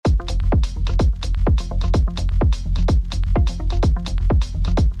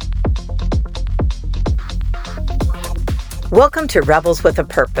Welcome to Rebels with a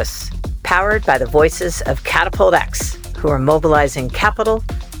Purpose, powered by the voices of Catapult X, who are mobilizing capital,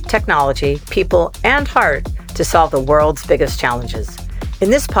 technology, people, and heart to solve the world's biggest challenges. In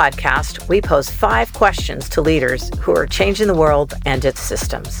this podcast, we pose 5 questions to leaders who are changing the world and its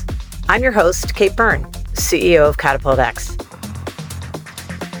systems. I'm your host, Kate Byrne, CEO of Catapult X.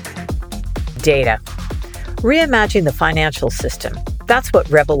 Data. Reimagine the financial system. That's what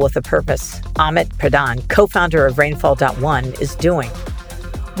Rebel with a Purpose, Amit Pradhan, co-founder of Rainfall.One, is doing.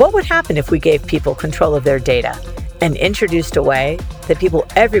 What would happen if we gave people control of their data and introduced a way that people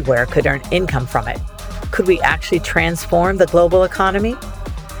everywhere could earn income from it? Could we actually transform the global economy?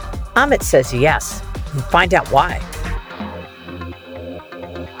 Amit says yes. Find out why.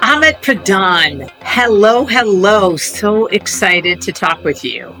 Amit Pradhan, hello. So excited to talk with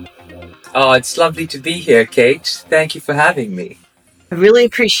you. Oh, it's lovely to be here, Kate. Thank you for having me. I really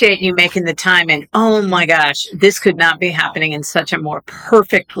appreciate you making the time. And oh my gosh, this could not be happening in such a more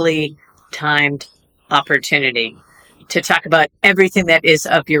perfectly timed opportunity to talk about everything that is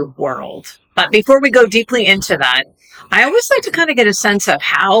of your world. But before we go deeply into that, I always like to kind of get a sense of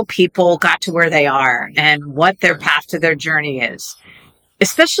how people got to where they are and what their path to their journey is.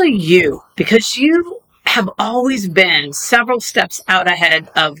 Especially you, because you have always been several steps out ahead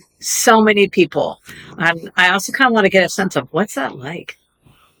of so many people. I also kind of want to get a sense of what's that like?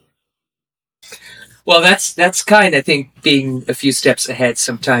 Well, that's kind. I think being a few steps ahead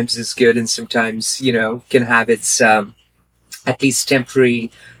sometimes is good, and sometimes can have its at least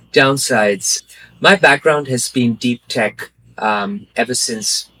temporary downsides. My background has been deep tech ever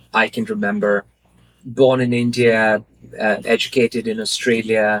since I can remember. Born in India, educated in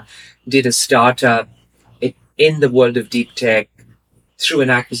Australia, did a startup in the world of deep tech. Through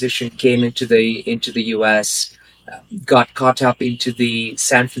an acquisition, came into the US, got caught up into the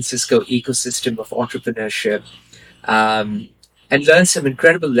San Francisco ecosystem of entrepreneurship, and learned some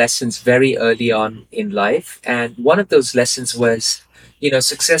incredible lessons very early on in life. And one of those lessons was,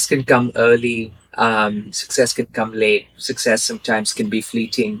 success can come early, success can come late, success sometimes can be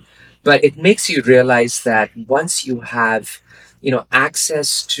fleeting, but it makes you realize that once you have,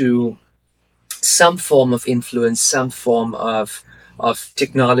 access to some form of influence, some form of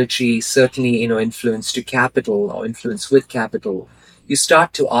technology, certainly, influence to capital or influence with capital, you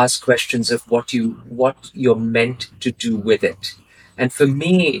start to ask questions of what you're meant to do with it. And for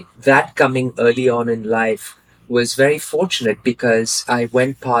me, that coming early on in life was very fortunate because I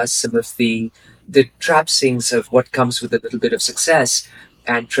went past some of the trappings of what comes with a little bit of success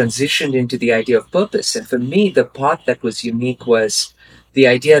and transitioned into the idea of purpose. And for me, the part that was unique was the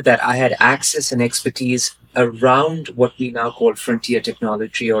idea that I had access and expertise around what we now call frontier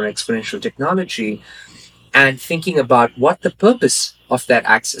technology or exponential technology, and thinking about what the purpose of that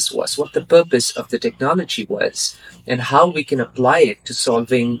access was, what the purpose of the technology was, and how we can apply it to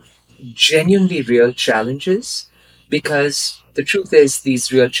solving genuinely real challenges. Because the truth is,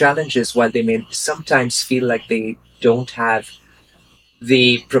 these real challenges, while they may sometimes feel like they don't have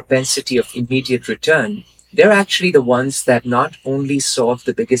the propensity of immediate return, they're actually the ones that not only solve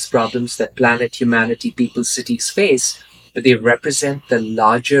the biggest problems that planet, humanity, people, cities face, but they represent the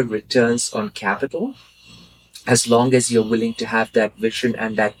larger returns on capital, as long as you're willing to have that vision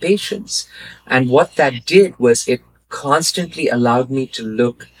and that patience. And what that did was it constantly allowed me to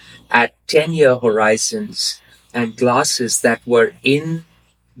look at 10-year horizons and glasses that were in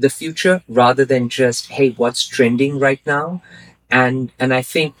the future rather than just, hey, what's trending right now? And I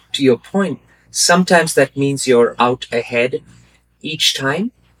think, to your point, sometimes that means you're out ahead each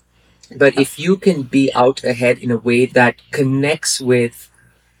time. But if you can be out ahead in a way that connects with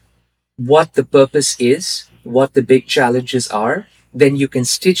what the purpose is, what the big challenges are, then you can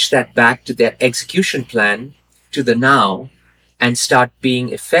stitch that back to their execution plan, to the now, and start being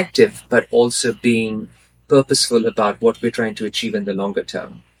effective, but also being purposeful about what we're trying to achieve in the longer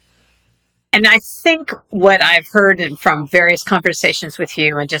term. And I think what I've heard from various conversations with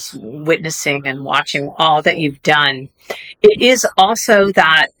you and just witnessing and watching all that you've done, it is also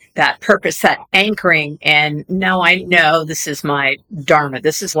that purpose, that anchoring. And no, I know this is my dharma.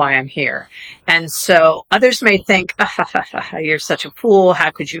 This is why I'm here. And so others may think, you're such a fool.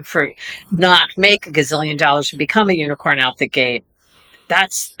 How could you not make $1 gazillion and become a unicorn out the gate?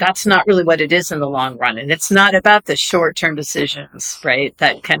 That's not really what it is in the long run. And it's not about the short-term decisions, right,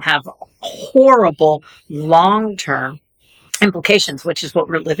 that can have horrible long-term implications, which is what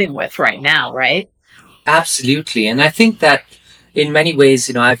we're living with right now, right? Absolutely. And I think that in many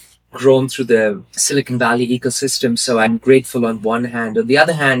ways, I've grown through the Silicon Valley ecosystem, so I'm grateful on one hand. On the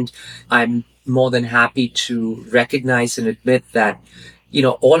other hand, I'm more than happy to recognize and admit that,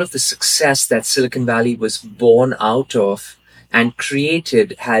 all of the success that Silicon Valley was born out of and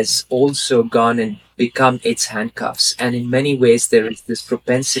created has also gone and become its handcuffs. And in many ways, there is this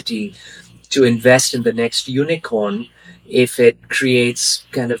propensity to invest in the next unicorn if it creates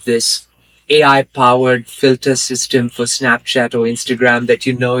kind of this AI powered filter system for Snapchat or Instagram that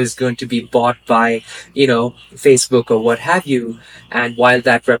you know is going to be bought by, Facebook or what have you. And while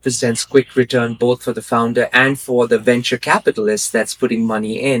that represents quick return both for the founder and for the venture capitalist that's putting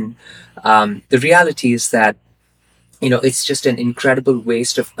money in, the reality is that it's just an incredible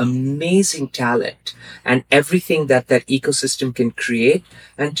waste of amazing talent and everything that that ecosystem can create.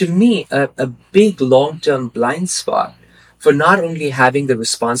 And to me, a big long-term blind spot for not only having the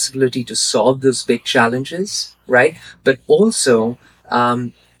responsibility to solve those big challenges, right? But also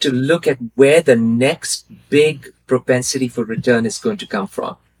to look at where the next big propensity for return is going to come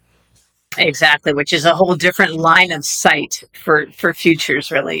from. Exactly, which is a whole different line of sight for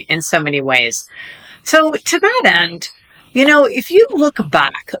futures, really, in so many ways. So to that end, if you look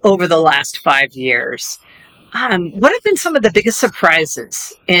back over the last 5 years, what have been some of the biggest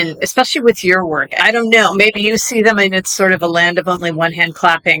surprises especially with your work? I don't know, maybe you see them and it's sort of a land of only one hand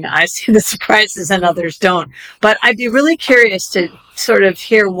clapping. I see the surprises and others don't, but I'd be really curious to sort of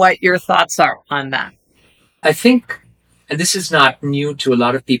hear what your thoughts are on that. I think, and this is not new to a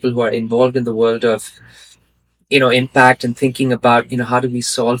lot of people who are involved in the world of, impact and thinking about, how do we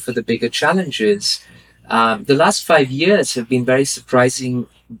solve for the bigger challenges? The last 5 years have been very surprising,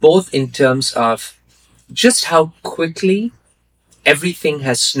 both in terms of just how quickly everything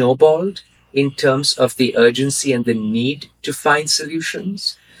has snowballed in terms of the urgency and the need to find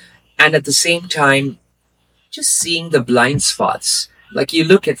solutions. And at the same time, just seeing the blind spots. Like you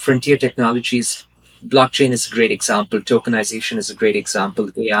look at frontier technologies, blockchain is a great example, tokenization is a great example,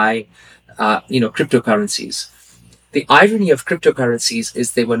 AI, cryptocurrencies. The irony of cryptocurrencies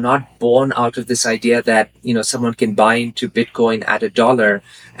is they were not born out of this idea that, someone can buy into Bitcoin at $1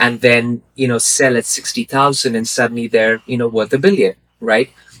 and then, sell at 60,000 and suddenly they're, worth $1 billion,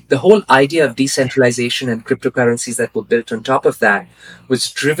 right? The whole idea of decentralization and cryptocurrencies that were built on top of that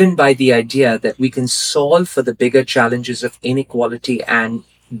was driven by the idea that we can solve for the bigger challenges of inequality and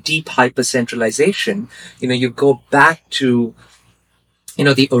deep hyper-centralization. You go back to,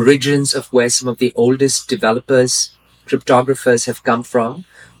 the origins of where some of the oldest developers, cryptographers have come from.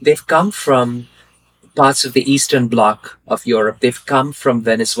 They've come from parts of the Eastern Bloc of Europe. They've come from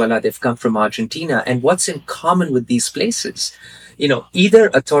Venezuela. They've come from Argentina. And what's in common with these places? Either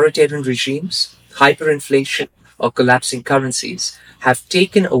authoritarian regimes, hyperinflation, or collapsing currencies have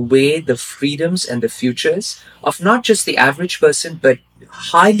taken away the freedoms and the futures of not just the average person, but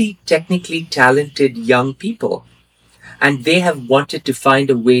highly technically talented young people. And they have wanted to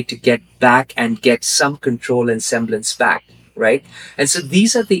find a way to get back and get some control and semblance back, right? And so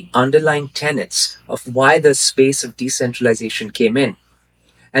these are the underlying tenets of why the space of decentralization came in.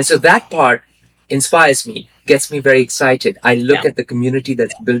 And so that part inspires me, gets me very excited. I look at the community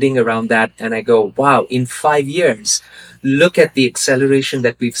that's building around that and I go, wow, in 5 years, look at the acceleration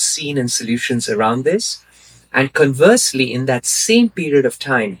that we've seen in solutions around this. And conversely, in that same period of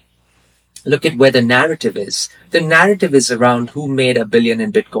time, look at where the narrative is. The narrative is around who made $1 billion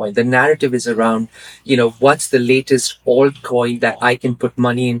in Bitcoin. The narrative is around, what's the latest altcoin that I can put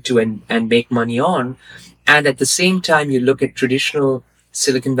money into and make money on. And at the same time, you look at traditional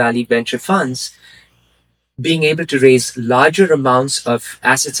Silicon Valley venture funds being able to raise larger amounts of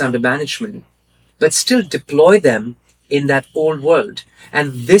assets under management, but still deploy them in that old world.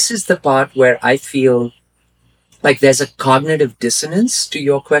 And this is the part where I feel like there's a cognitive dissonance to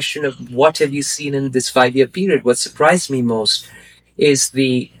your question of what have you seen in this 5-year period. What surprised me most is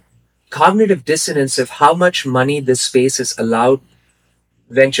the cognitive dissonance of how much money this space has allowed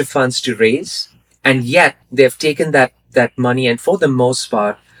venture funds to raise. And yet they've taken that money and for the most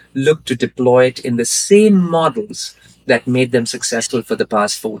part, look to deploy it in the same models that made them successful for the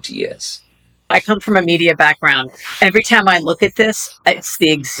past 40 years. I come from a media background. Every time I look at this, it's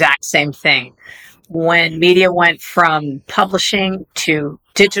the exact same thing. When media went from publishing to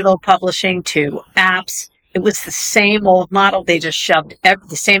digital publishing to apps, it was the same old model. They just shoved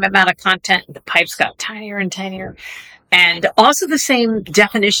the same amount of content. The pipes got tinier and tinier. And also the same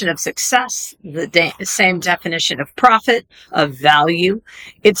definition of success, the same definition of profit, of value.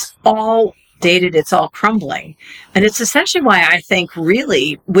 It's all dated. It's all crumbling. And it's essentially why I think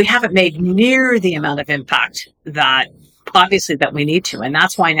really we haven't made near the amount of impact that obviously that we need to. And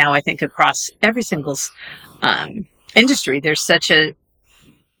that's why now I think across every single industry, there's such a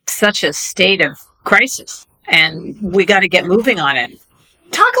state of crisis and we got to get moving on it.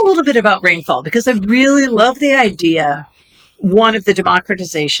 Talk a little bit about Rainfall, because I really love the idea, one, of the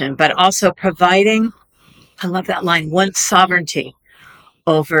democratization, but also providing I love that line. Want sovereignty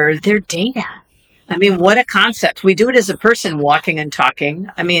over their data. I mean, what a concept. We do it as a person walking and talking.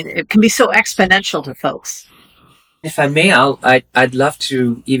 I mean, it can be so exponential to folks. If I may, I'd love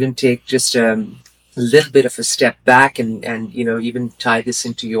to even take just a little bit of a step back and even tie this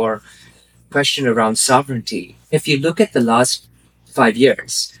into your question around sovereignty. If you look at the last 5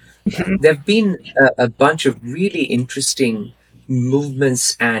 years, there have been a bunch of really interesting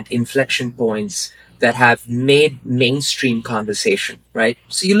movements and inflection points that have made mainstream conversation, right?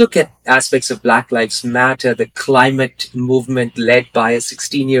 So you look at aspects of Black Lives Matter, the climate movement led by a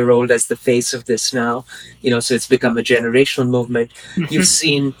 16-year-old as the face of this now, so it's become a generational movement. You've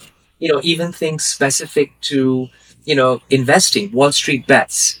seen, even things specific to, investing, Wall Street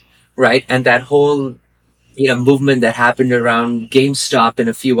bets, right? And that whole movement that happened around GameStop and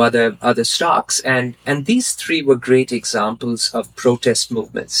a few other stocks. And these three were great examples of protest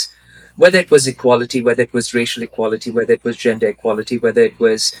movements, whether it was equality, whether it was racial equality, whether it was gender equality, whether it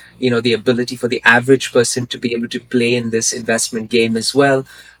was, the ability for the average person to be able to play in this investment game as well.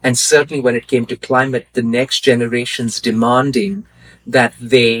 And certainly when it came to climate, the next generations demanding that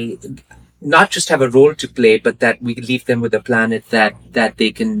they not just have a role to play, but that we leave them with a planet that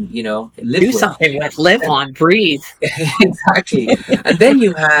they can, live Do with. something with, live on, breathe. Exactly. And then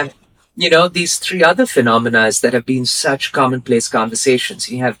you have, these three other phenomena that have been such commonplace conversations.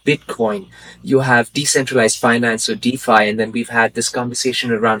 You have Bitcoin, you have decentralized finance or DeFi, and then we've had this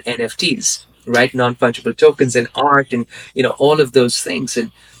conversation around NFTs, right? Non-fungible tokens and art and, all of those things.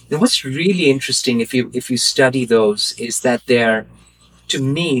 And what's really interesting if you study those is that they're, to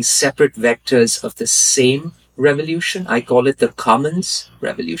me, separate vectors of the same revolution. I call it the commons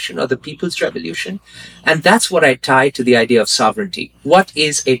revolution or the people's revolution. And that's what I tie to the idea of sovereignty. What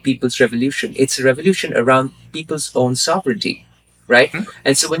is a people's revolution? It's a revolution around people's own sovereignty, right?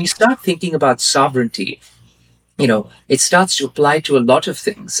 And so when you start thinking about sovereignty, it starts to apply to a lot of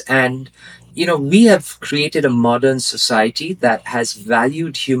things. And, we have created a modern society that has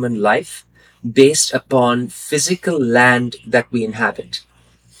valued human life based upon physical land that we inhabit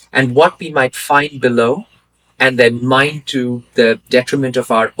and what we might find below and then mine to the detriment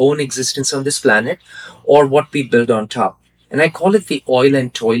of our own existence on this planet, or what we build on top. And I call it the oil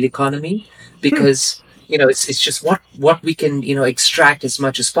and toil economy because, it's just what we can, extract as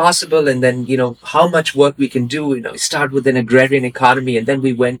much as possible. And then, how much work we can do, start with an agrarian economy, and then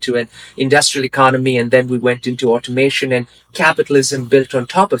we went to an industrial economy, and then we went into automation and capitalism built on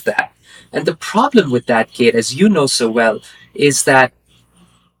top of that. And the problem with that, Kate, as you know so well, is that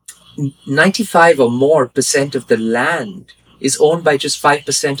 95 or more percent of the land is owned by just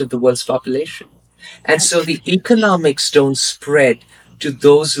 5% of the world's population. And so the economics don't spread to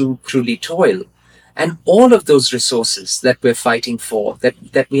those who truly toil. And all of those resources that we're fighting for,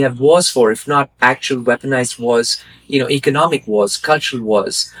 that we have wars for, if not actual weaponized wars, economic wars, cultural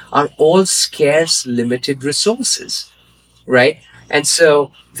wars, are all scarce, limited resources, right? And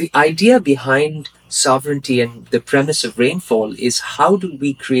so the idea behind sovereignty and the premise of Rainfall is how do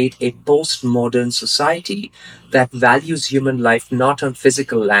we create a postmodern society that values human life not on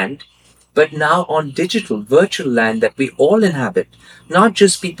physical land, but now on digital, virtual land that we all inhabit, not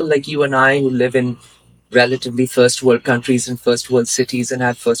just people like you and I who live in relatively first world countries and first world cities and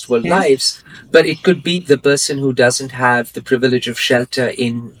have first world lives, but it could be the person who doesn't have the privilege of shelter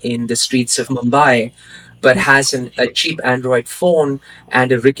in the streets of Mumbai, but has a cheap Android phone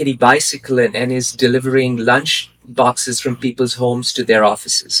and a rickety bicycle and is delivering lunch boxes from people's homes to their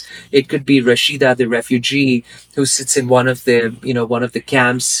offices. It could be Rashida, the refugee who sits in one of the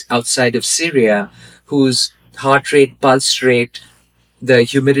camps outside of Syria, whose heart rate, pulse rate, the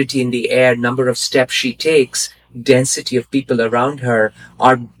humidity in the air, number of steps she takes, density of people around her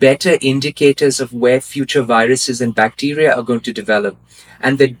are better indicators of where future viruses and bacteria are going to develop.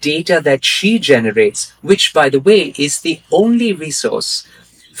 And the data that she generates, which, by the way, is the only resource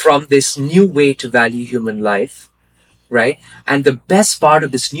from this new way to value human life, right? And the best part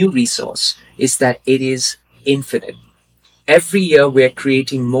of this new resource is that it is infinite. Every year, we're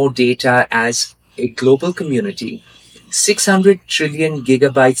creating more data as a global community. 600 trillion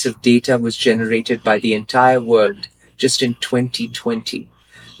gigabytes of data was generated by the entire world just in 2020.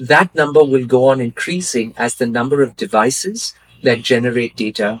 That number will go on increasing as the number of devices that generate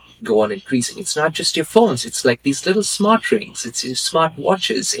data go on increasing. It's not just your phones. It's like these little smart rings. It's your smart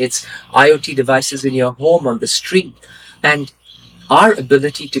watches. It's IoT devices in your home, on the street. And our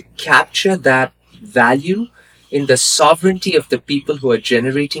ability to capture that value in the sovereignty of the people who are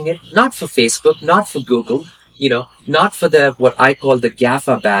generating it, not for Facebook, not for Google, not for what I call the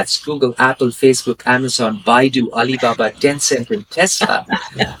GAFA bats, Google, Apple, Facebook, Amazon, Baidu, Alibaba, Tencent, and Tesla,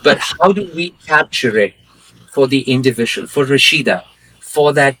 but how do we capture it for the individual, for Rashida,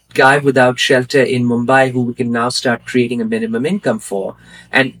 for that guy without shelter in Mumbai who we can now start creating a minimum income for.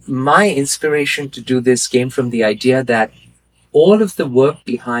 And my inspiration to do this came from the idea that all of the work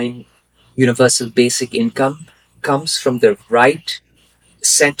behind universal basic income comes from the right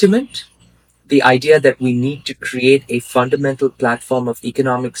sentiment, the idea that we need to create a fundamental platform of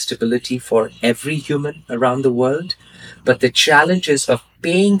economic stability for every human around the world. But the challenges of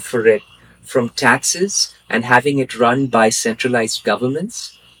paying for it from taxes and having it run by centralized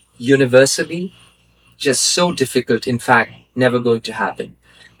governments universally, just so difficult, in fact, never going to happen.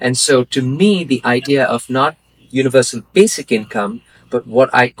 And so to me, the idea of not universal basic income, but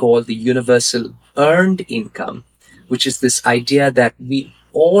what I call the universal earned income, which is this idea that we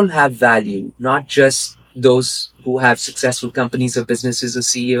all have value, not just those who have successful companies or businesses or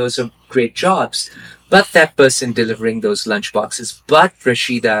CEOs or great jobs, but that person delivering those lunchboxes, but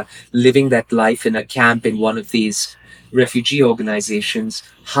Rashida living that life in a camp in one of these refugee organizations.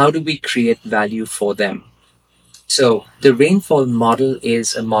 How do we create value for them? So the Rainfall model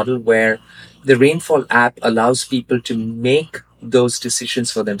is a model where the Rainfall app allows people to make those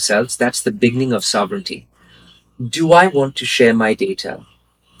decisions for themselves. That's the beginning of sovereignty. Do I want to share my data?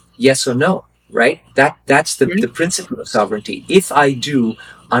 Yes or no, right? That's the principle of sovereignty. If I do,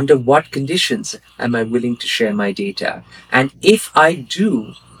 under what conditions am I willing to share my data? And if I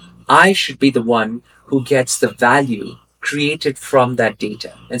do, I should be the one who gets the value created from that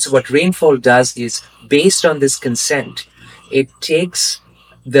data. And so what Rainfall does is, based on this consent, it takes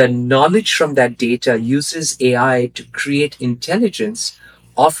the knowledge from that data, uses AI to create intelligence,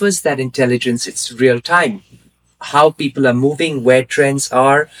 offers that intelligence, it's real time, how people are moving, where trends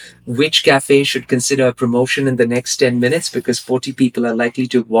are, which cafe should consider a promotion in the next 10 minutes because 40 people are likely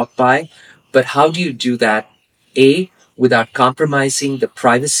to walk by. But how do you do that? A, without compromising the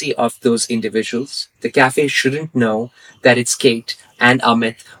privacy of those individuals. The cafe shouldn't know that it's Kate and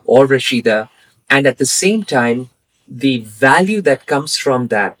Amit or Rashida. And at the same time, the value that comes from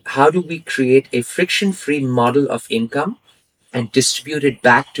that, how do we create a friction-free model of income and distribute it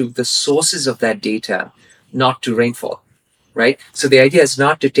back to the sources of that data, not to Rainfall, right? So the idea is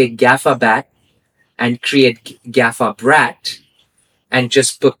not to take GAFA back and create GAFA brat and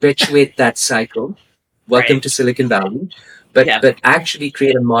just perpetuate that cycle. Welcome Right. to Silicon Valley. But Yeah. but actually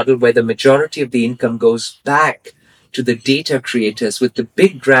create a model where the majority of the income goes back to the data creators with the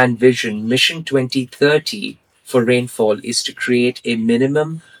big grand vision. Mission 2030 for Rainfall is to create a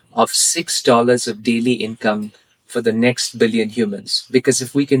minimum of $6 of daily income for the next billion humans. Because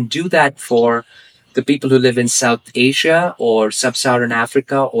if we can do that for the people who live in South Asia or Sub-Saharan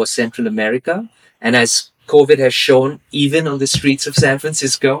Africa or Central America, and as COVID has shown, even on the streets of San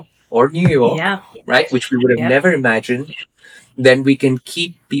Francisco or New York, Yeah. right, which we would have Yeah. never imagined, then we can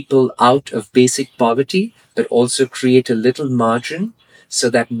keep people out of basic poverty, but also create a little margin so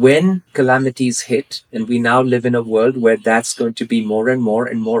that when calamities hit, and we now live in a world where that's going to be more and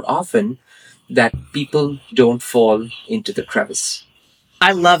more often, that people don't fall into the crevice.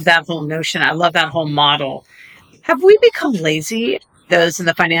 I love that whole notion. I love that whole model. Have we become lazy, those in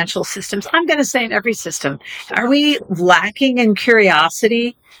the financial systems? I'm going to say in every system. Are we lacking in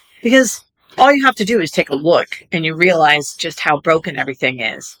curiosity? Because all you have to do is take a look and you realize just how broken everything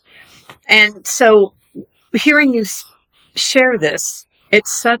is. And so hearing you share this,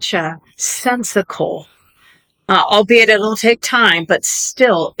 it's such a sensical, albeit it'll take time, but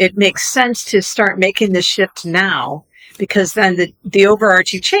still it makes sense to start making the shift now because then the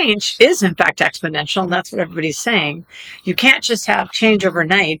overarching change is in fact exponential. And that's what everybody's saying. You can't just have change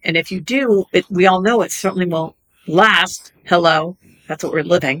overnight. And if you do, we all know it certainly won't last. Hello. That's what we're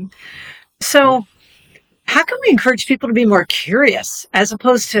living. So how can we encourage people to be more curious as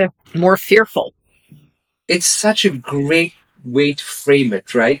opposed to more fearful? It's such a great way to frame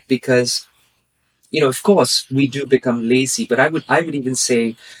it, right? Because, of course, we do become lazy, but I would even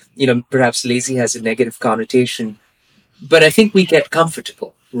say, perhaps lazy has a negative connotation, but I think we get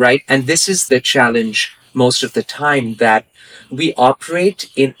comfortable, right? And this is the challenge most of the time, that we operate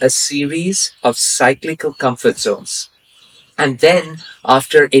in a series of cyclical comfort zones. And then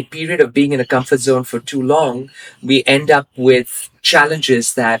after a period of being in a comfort zone for too long, we end up with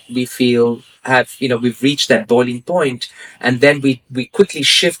challenges that we feel have, we've reached that boiling point. And then we quickly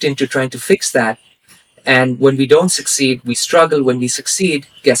shift into trying to fix that. And when we don't succeed, we struggle. When we succeed,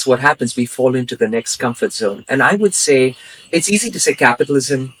 guess what happens? We fall into the next comfort zone. And I would say it's easy to say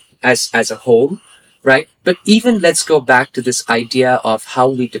capitalism as a whole, right? But even let's go back to this idea of how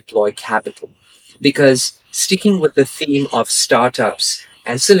we deploy capital. Because sticking with the theme of startups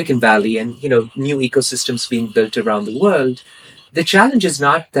and Silicon Valley and, new ecosystems being built around the world, The challenge is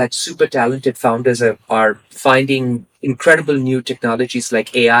not that super talented founders are finding incredible new technologies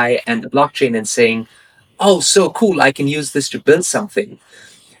like AI and the blockchain and saying, oh, so cool, I can use this to build something.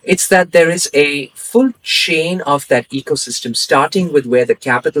 It's that there is a full chain of that ecosystem, starting with where the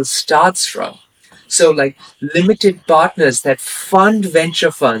capital starts from. So, like limited partners that fund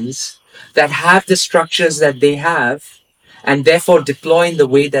venture funds that have the structures that they have and therefore deploy in the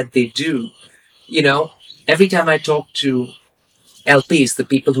way that they do. You know, every time I talk to LPs, the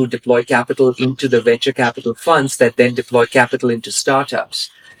people who deploy capital into the venture capital funds that then deploy capital into startups.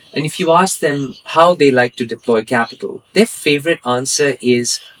 And if you ask them how they like to deploy capital, their favorite answer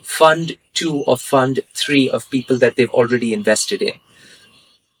is fund two or fund three of people that they've already invested in.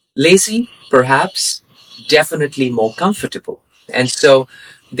 Lazy, perhaps, definitely more comfortable. And so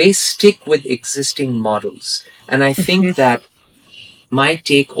they stick with existing models. And I think that my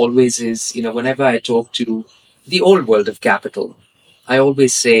take always is, whenever I talk to the old world of capital, I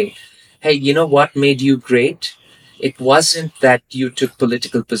always say, hey, you know what made you great? It wasn't that you took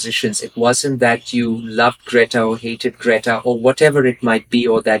political positions. It wasn't that you loved Greta or hated Greta or whatever it might be,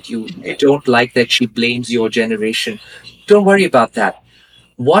 or that you don't like that she blames your generation. Don't worry about that.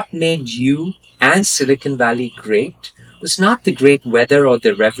 What made you and Silicon Valley great was not the great weather or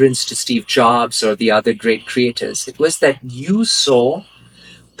the reverence to Steve Jobs or the other great creators. It was that you saw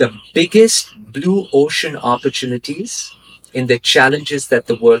the biggest blue ocean opportunities in the challenges that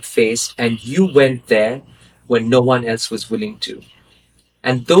the world faced, and you went there when no one else was willing to.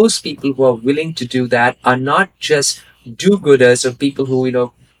 And those people who are willing to do that are not just do-gooders or people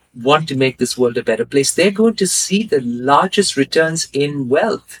who, want to make this world a better place. They're going to see the largest returns in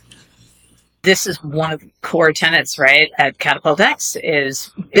wealth. This is one of the core tenets, right, at Catapult X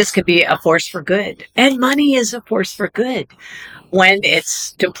is this could be a force for good. And money is a force for good when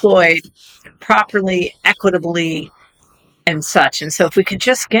it's deployed properly, equitably, and such. And so if we could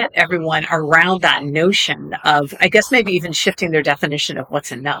just get everyone around that notion of, I guess maybe even shifting their definition of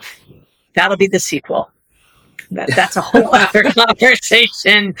what's enough, that'll be the sequel. That's a whole other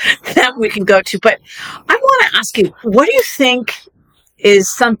conversation that we can go to. But I want to ask you, what do you think is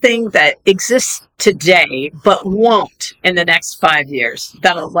something that exists today but won't in the next 5 years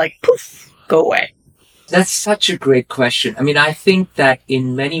that'll poof, go away? That's such a great question. I mean, I think that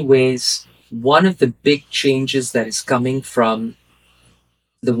in many ways, one of the big changes that is coming from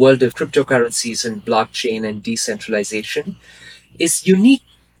the world of cryptocurrencies and blockchain and decentralization is unique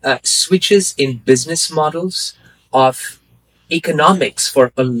switches in business models of economics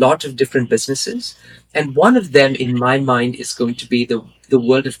for a lot of different businesses. And one of them, in my mind, is going to be the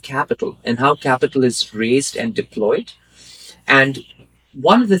world of capital and how capital is raised and deployed. And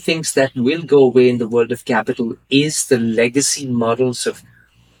one of the things that will go away in the world of capital is the legacy models of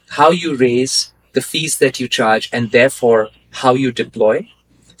how you raise, the fees that you charge, and therefore how you deploy.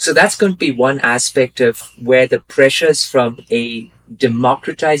 So that's going to be one aspect of where the pressures from a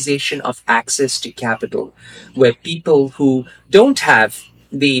democratization of access to capital, where people who don't have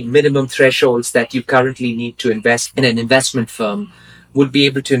the minimum thresholds that you currently need to invest in an investment firm will be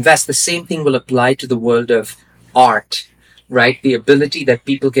able to invest. The same thing will apply to the world of art, right? The ability that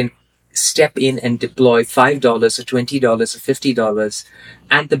people can step in and deploy $5 or $20 or $50.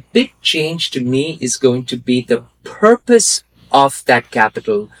 And the big change to me is going to be the purpose of that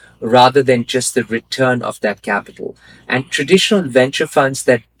capital rather than just the return of that capital. And traditional venture funds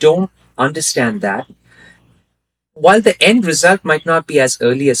that don't understand that, while the end result might not be as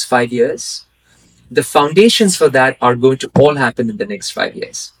early as 5 years, the foundations for that are going to all happen in the next 5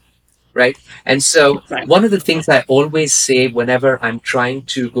 years. Right. And so one of the things I always say whenever I'm trying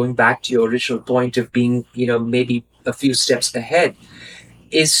to, going back to your original point of being, maybe a few steps ahead,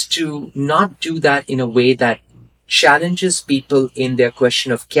 is to not do that in a way that challenges people in their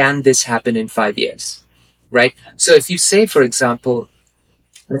question of, can this happen in 5 years? Right. So if you say, for example,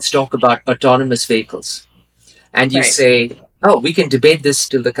 let's talk about autonomous vehicles, and you say, oh, we can debate this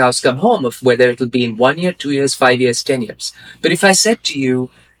till the cows come home of whether it'll be in 1 year, 2 years, 5 years, 10 years. But if I said to you,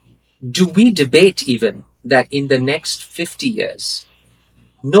 do we debate even that in the next 50 years,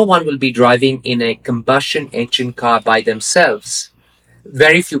 no one will be driving in a combustion engine car by themselves?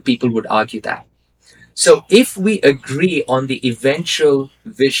 Very few people would argue that. So if we agree on the eventual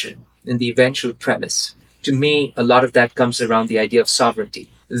vision and the eventual premise, to me, a lot of that comes around the idea of sovereignty.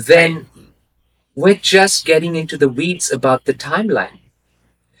 Then we're just getting into the weeds about the timeline.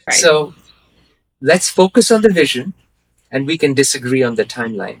 Right. So let's focus on the vision and we can disagree on the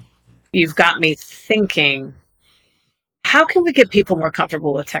timeline. You've got me thinking, how can we get people more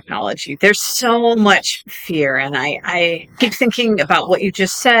comfortable with technology? There's so much fear. And I keep thinking about what you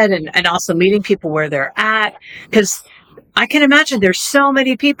just said and also meeting people where they're at. Because I can imagine there's so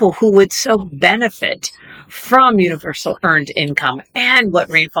many people who would so benefit from universal earned income and what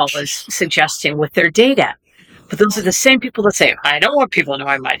Rainfall was suggesting with their data. But those are the same people that say, I don't want people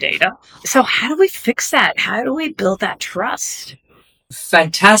knowing my data. So how do we fix that? How do we build that trust?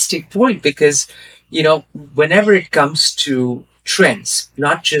 Fantastic point, because, whenever it comes to trends,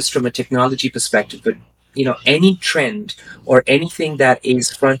 not just from a technology perspective, but, any trend or anything that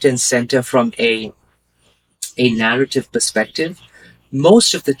is front and center from a narrative perspective,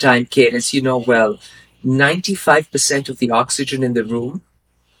 most of the time, Kate, as you know well, 95% of the oxygen in the room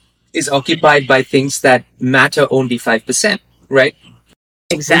is occupied by things that matter only 5%, right?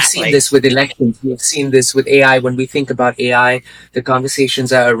 We've seen Exactly. this with elections. We've seen this with AI. When we think about AI, the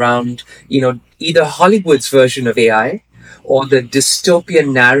conversations are around, either Hollywood's version of AI or the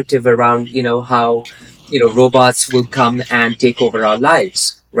dystopian narrative around, how, robots will come and take over our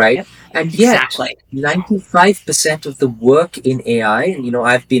lives, right? Yep. And yet, Exactly. 95% of the work in AI, and,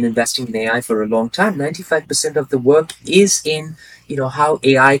 I've been investing in AI for a long time, 95% of the work is in how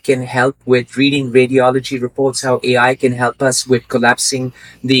AI can help with reading radiology reports, how AI can help us with collapsing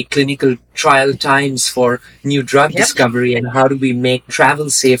the clinical trial times for new drug Yep. discovery, and how do we make travel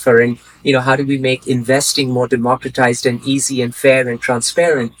safer, and how do we make investing more democratized and easy and fair and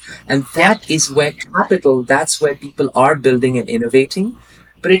transparent. And that is where that's where people are building and innovating.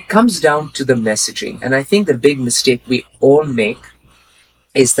 But it comes down to the messaging. And I think the big mistake we all make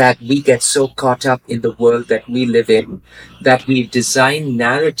is that we get so caught up in the world that we live in that we design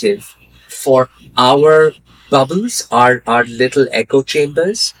narrative for our bubbles, our little echo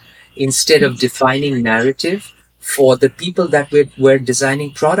chambers, instead of defining narrative for the people that we're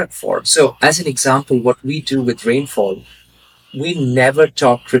designing product for. So as an example, what we do with Rainfall, we never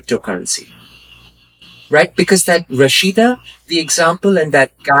talk cryptocurrency, right? Because that Rashida, the example, and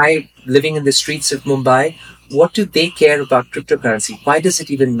that guy living in the streets of Mumbai, what do they care about cryptocurrency? Why does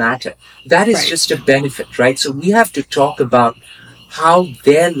it even matter? That is Right. just a benefit, right? So we have to talk about how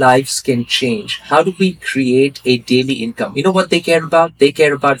their lives can change. How do we create a daily income? You know what they care about? They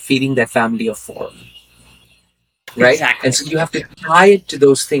care about feeding their family of four, right? And Exactly. so you have to tie it to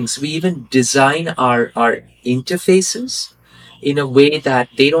those things. We even design our interfaces in a way that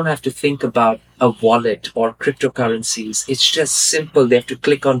they don't have to think about a wallet or cryptocurrencies. It's just simple. They have to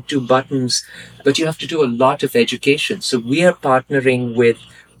click on two buttons, but you have to do a lot of education. So we are partnering with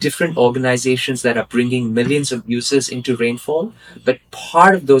different organizations that are bringing millions of users into Rainfall, but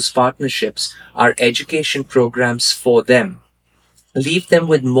part of those partnerships are education programs for them. Leave them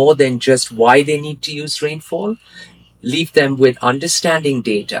with more than just why they need to use Rainfall. Leave them with understanding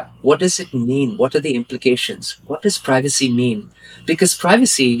data. What does it mean? What are the implications? What does privacy mean? Because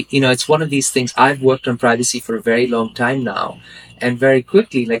privacy, it's one of these things. I've worked on privacy for a very long time now. And very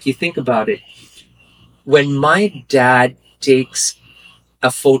quickly, like, you think about it, when my dad takes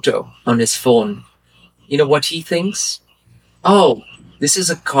a photo on his phone, you know what he thinks? Oh, this is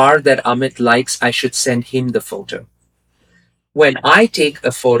a car that Amit likes. I should send him the photo. When I take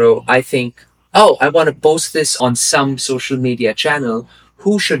a photo, I think, oh, I want to post this on some social media channel.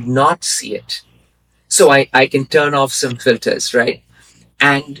 Who should not see it? So I can turn off some filters, right?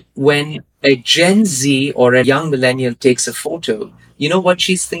 And when a Gen Z or a young millennial takes a photo, you know what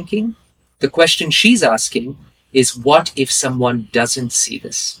she's thinking? The question she's asking is, what if someone doesn't see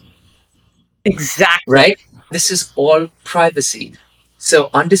this? Exactly. Right? This is all privacy. So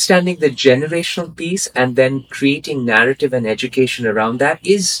understanding the generational piece and then creating narrative and education around that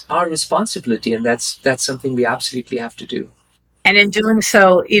is our responsibility, and that's something we absolutely have to do. And in doing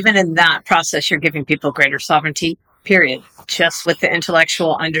so, even in that process, you're giving people greater sovereignty, period, just with the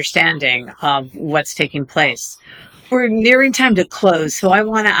intellectual understanding of what's taking place. We're nearing time to close, so I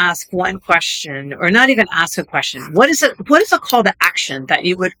want to ask one question, or not even ask a question. What is a call to action that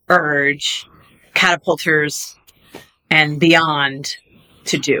you would urge catapulters and beyond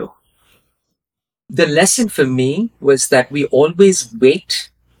to do? The lesson for me was that we always wait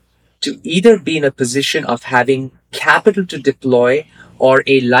to either be in a position of having capital to deploy or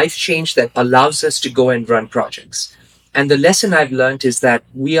a life change that allows us to go and run projects. And the lesson I've learned is that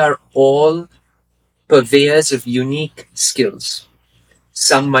we are all purveyors of unique skills.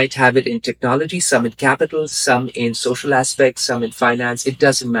 Some might have it in technology, some in capital, some in social aspects, some in finance. It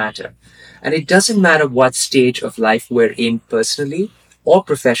doesn't matter. And it doesn't matter what stage of life we're in personally or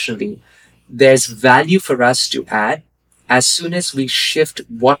professionally. There's value for us to add as soon as we shift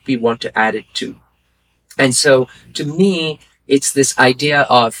what we want to add it to. And so to me, it's this idea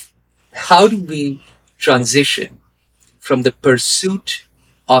of how do we transition from the pursuit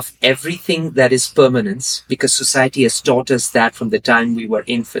of everything that is permanence, because society has taught us that from the time we were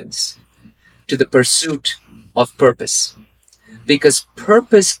infants, to the pursuit of purpose. Because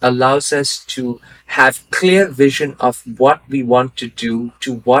purpose allows us to have clear vision of what we want to do,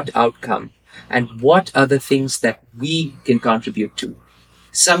 to what outcome, and what are the things that we can contribute to.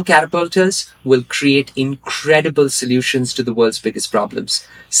 Some catapulters will create incredible solutions to the world's biggest problems.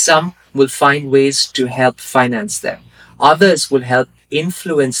 Some will find ways to help finance them. Others will help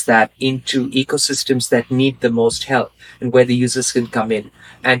influence that into ecosystems that need the most help and where the users can come in.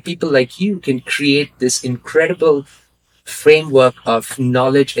 And people like you can create this incredible framework of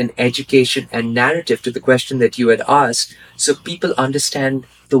knowledge and education and narrative to the question that you had asked, so people understand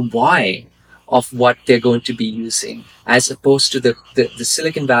the why of what they're going to be using, as opposed to the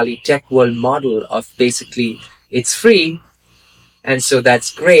Silicon Valley tech world model of basically it's free, and so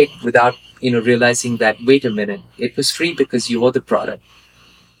that's great, without realizing that, wait a minute, it was free because you're the product,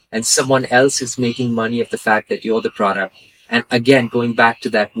 and someone else is making money of the fact that you're the product. And again, going back to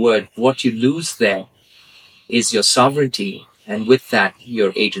that word, what you lose there is your sovereignty, and with that,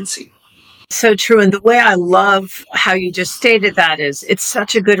 your agency. So true. And the way I love how you just stated that is it's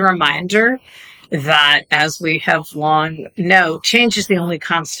such a good reminder that, as we have long know, change is the only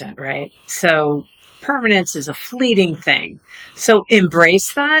constant, right? So permanence is a fleeting thing. So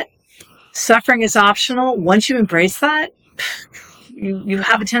embrace that. Suffering is optional. Once you embrace that, you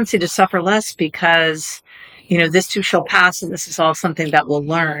have a tendency to suffer less because, this too shall pass, and this is all something that we'll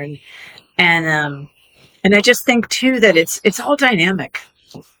learn. And I just think too that it's all dynamic.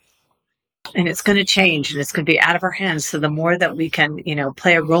 And it's going to change, and it's going to be out of our hands. So the more that we can,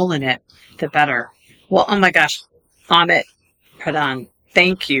 play a role in it, the better. Well, oh my gosh, Amit Pradhan,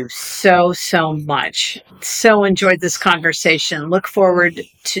 thank you so, so much. So enjoyed this conversation. Look forward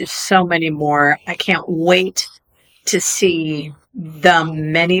to so many more. I can't wait to see the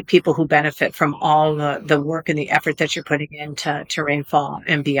many people who benefit from all the work and the effort that you're putting into Rainfall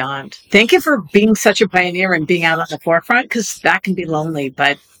and beyond. Thank you for being such a pioneer and being out on the forefront, because that can be lonely,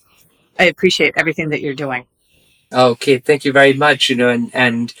 but I appreciate everything that you're doing. Okay, thank you very much.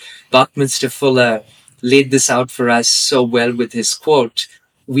 And Buckminster Fuller laid this out for us so well with his quote: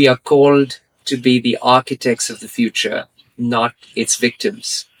 "We are called to be the architects of the future, not its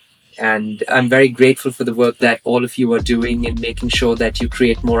victims." And I'm very grateful for the work that all of you are doing in making sure that you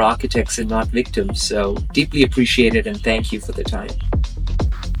create more architects and not victims. So deeply appreciate it, and thank you for the time.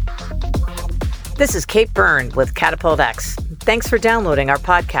 This is Kate Byrne with Catapult X. Thanks for downloading our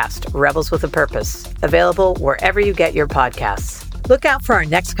podcast, Rebels with a Purpose, available wherever you get your podcasts. Look out for our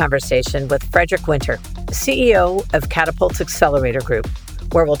next conversation with Frederick Winter, CEO of Catapult's Accelerator Group,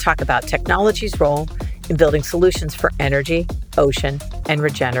 where we'll talk about technology's role in building solutions for energy, ocean, and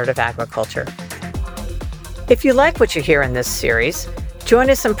regenerative agriculture. If you like what you hear in this series, join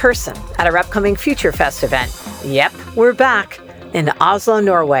us in person at our upcoming Future Fest event. Yep, we're back in Oslo,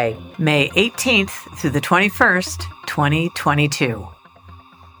 Norway, May 18th through the 21st, 2022.